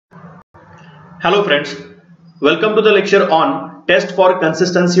Hello friends, welcome to the lecture on test for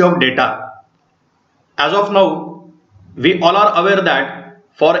consistency of data. As of now, we all are aware that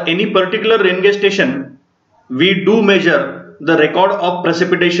for any particular rain gauge station, we do measure the record of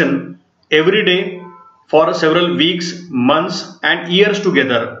precipitation every day for several weeks, months and years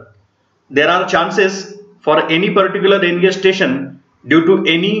together. There are chances for any particular rain gauge station due to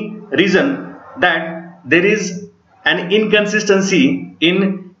any reason that there is an inconsistency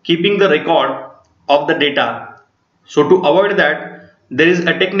in keeping the record of the data. So to avoid that, there is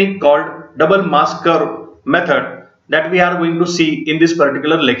a technique called double mask curve method that we are going to see in this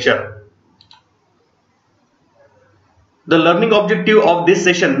particular lecture. The learning objective of this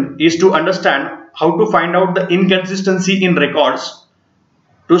session is to understand how to find out the inconsistency in records,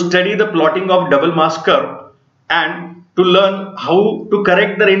 to study the plotting of double mask curve, and to learn how to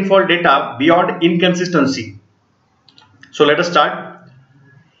correct the rainfall data beyond inconsistency. So let us start.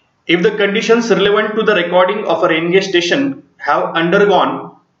 If the conditions relevant to the recording of a rain gauge station have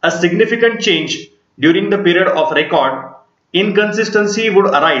undergone a significant change during the period of record, inconsistency would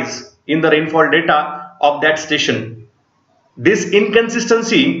arise in the rainfall data of that station. This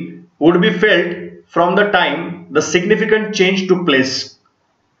inconsistency would be felt from the time the significant change took place.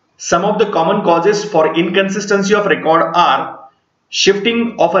 Some of the common causes for inconsistency of record are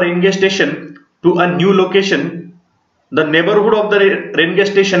shifting of a rain gauge station to a new location, the neighborhood of the rain gauge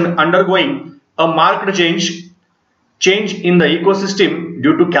station undergoing a marked change in the ecosystem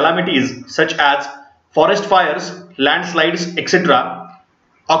due to calamities such as forest fires, landslides, etc.,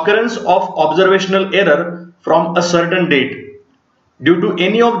 occurrence of observational error from a certain date. Due to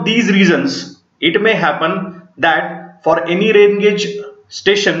any of these reasons, it may happen that for any rain gauge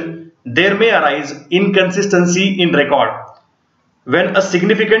station there may arise inconsistency in record. When a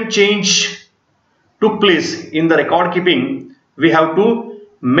significant change took place in the record keeping, we have to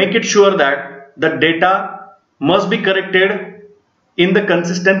make it sure that the data must be corrected in the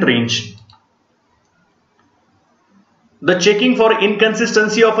consistent range. The checking for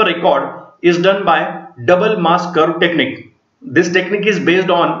inconsistency of a record is done by double mask curve technique. This technique is based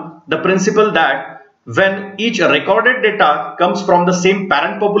on the principle that when each recorded data comes from the same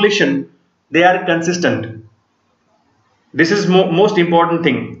parent population, they are consistent. This is most important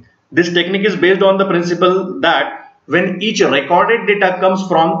thing. This technique is based on the principle that when each recorded data comes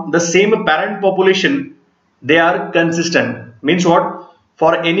from the same parent population, they are consistent. Means what?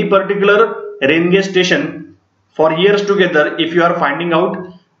 For any particular rain gauge station, for years together, if you are finding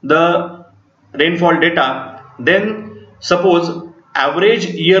out the rainfall data, then suppose average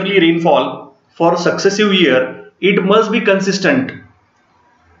yearly rainfall for successive year, it must be consistent.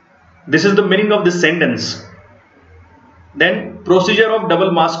 This is the meaning of this sentence. Then procedure of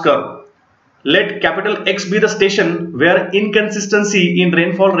double mask curve. Let capital X be the station where inconsistency in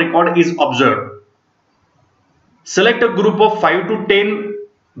rainfall record is observed. Select a group of 5 to 10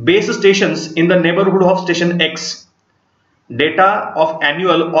 base stations in the neighborhood of station X. Data of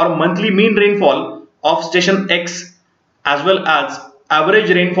annual or monthly mean rainfall of station X as well as average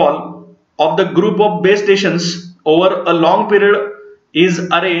rainfall of the group of base stations over a long period is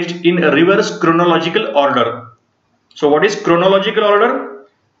arranged in reverse chronological order. So what is chronological order?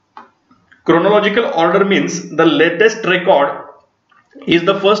 Chronological order means the latest record is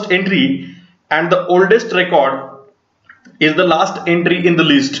the first entry and the oldest record is the last entry in the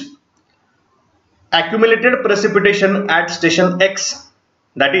list. Accumulated precipitation at station X,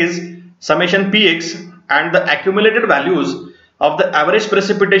 that is summation Px, and the accumulated values of the average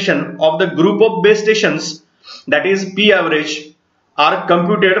precipitation of the group of base stations, that is P average, are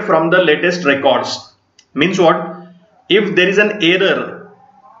computed from the latest records. Means what? If there is an error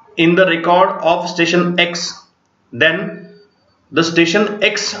in the record of station X, then the station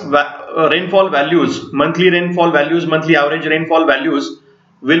X rainfall values, monthly rainfall values, monthly average rainfall values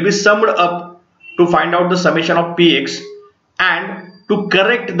will be summed up to find out the summation of Px, and to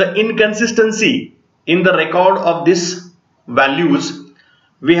correct the inconsistency in the record of these values,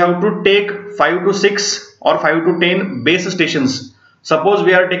 we have to take 5 to 6 or 5 to 10 base stations. Suppose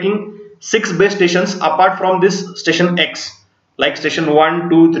we are taking 6 base stations apart from this station X, like station 1,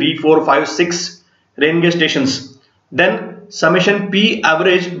 2, 3, 4, 5, 6 rain gauge stations. Then summation P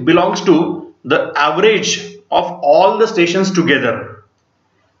average belongs to the average of all the stations together.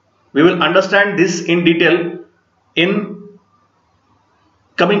 We will understand this in detail in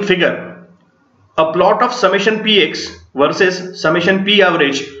coming figure. A plot of summation Px versus summation P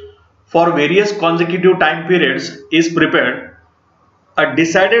average for various consecutive time periods is prepared. A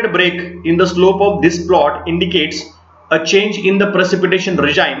decided break in the slope of this plot indicates a change in the precipitation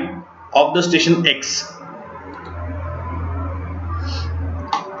regime of the station X.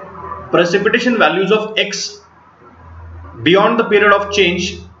 precipitation values of X beyond the period of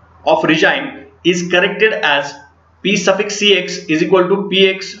change of regime is corrected as P suffix Cx is equal to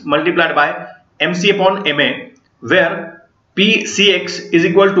Px multiplied by Mc upon Ma, where Pcx is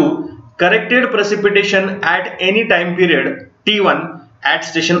equal to corrected precipitation at any time period T1 at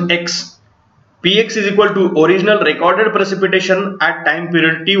station X. Px is equal to original recorded precipitation at time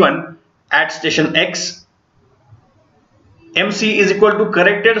period T1 at station X. Mc is equal to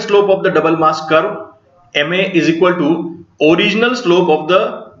corrected slope of the double mass curve. Ma is equal to original slope of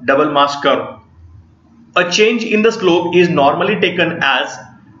the double mass curve. A change in the slope is normally taken as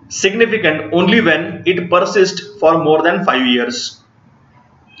significant only when it persists for more than 5 years.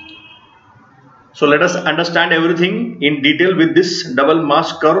 So let us understand everything in detail with this double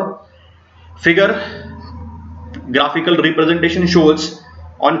mass curve figure. Graphical representation shows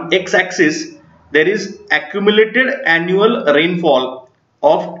on x-axis there is accumulated annual rainfall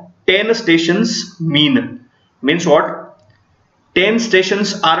of 10 stations mean. Means what? 10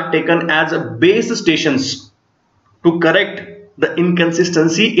 stations are taken as base stations to correct the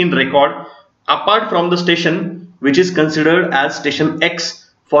inconsistency in record apart from the station which is considered as station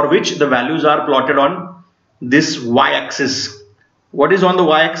X, for which the values are plotted on this y-axis. What is on the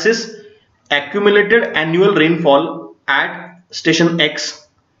y-axis? Accumulated annual rainfall at station X,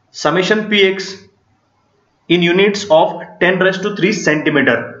 summation Px in units of 10 raised to 3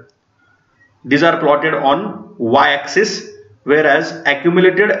 centimeter. These are plotted on y-axis, whereas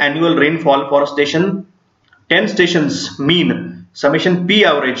accumulated annual rainfall for station 10 stations mean summation P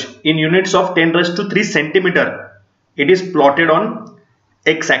average in units of 10 raised to 3 centimeter, it is plotted on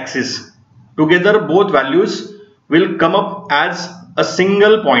x-axis. Together both values will come up as a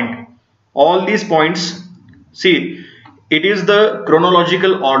single point. All these points, see, it is the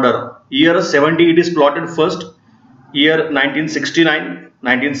chronological order. Year 70 it is plotted first, year 1969,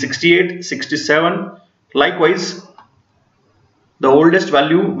 1968, 67. Likewise, the oldest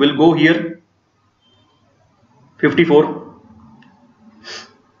value will go here, 54.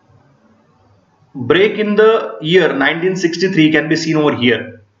 Break in the year 1963 can be seen over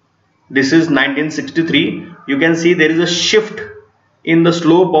here. This is 1963. You can see there is a shift in the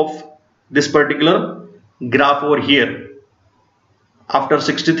slope of this particular graph over here. After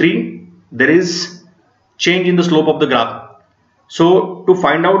 63, there is change in the slope of the graph. So to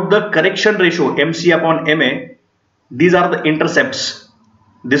find out the correction ratio MC upon MA, these are the intercepts.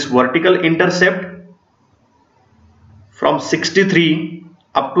 This vertical intercept from 63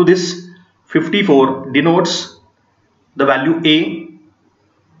 up to this 54 denotes the value A.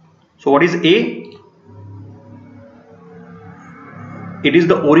 So what is A? It is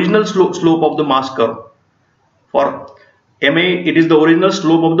the original slope of the mass curve. For MA, it is the original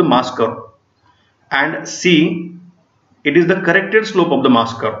slope of the mass curve. And C, it is the corrected slope of the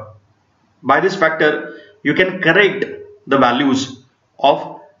mass curve. By this factor, you can correct the values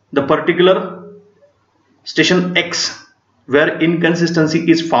of the particular station X where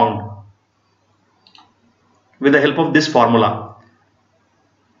inconsistency is found with the help of this formula.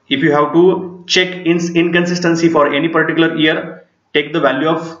 If you have to check inconsistency for any particular year, take the value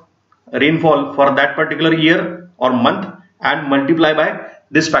of rainfall for that particular year or month and multiply by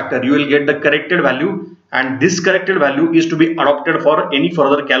this factor. You will get the corrected value, and this corrected value is to be adopted for any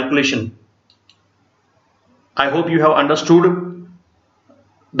further calculation. I hope you have understood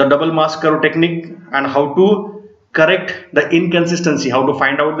the double mass curve technique and how to correct the inconsistency, how to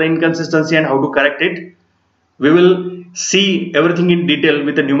find out the inconsistency and how to correct it. We will see everything in detail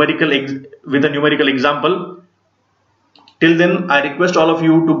with a numerical example. Till then, I request all of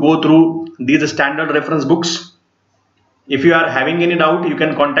you to go through these standard reference books. If you are having any doubt, you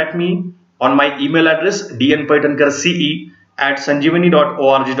can contact me on my email address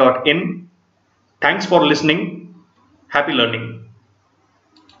dnpaitankar@sanjeevani.org.in. Thanks for listening. Happy learning.